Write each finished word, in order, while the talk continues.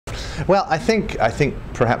Well, I think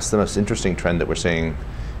perhaps the most interesting trend that we're seeing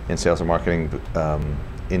in sales and marketing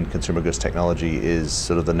in consumer goods technology is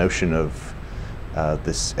sort of the notion of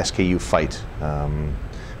this SKU fight.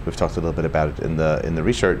 We've talked a little bit about it in the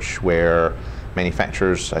research, where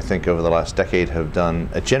manufacturers, I think, over the last decade have done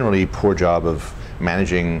a generally poor job of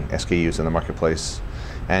managing SKUs in the marketplace.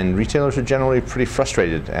 And retailers are generally pretty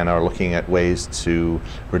frustrated and are looking at ways to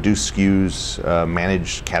reduce SKUs,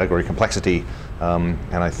 manage category complexity. And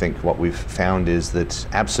I think what we've found is that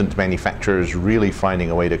absent manufacturers really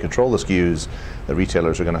finding a way to control the SKUs, the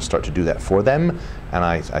retailers are going to start to do that for them. And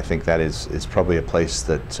I think that is probably a place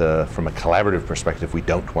that, from a collaborative perspective, we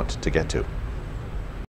don't want to get to.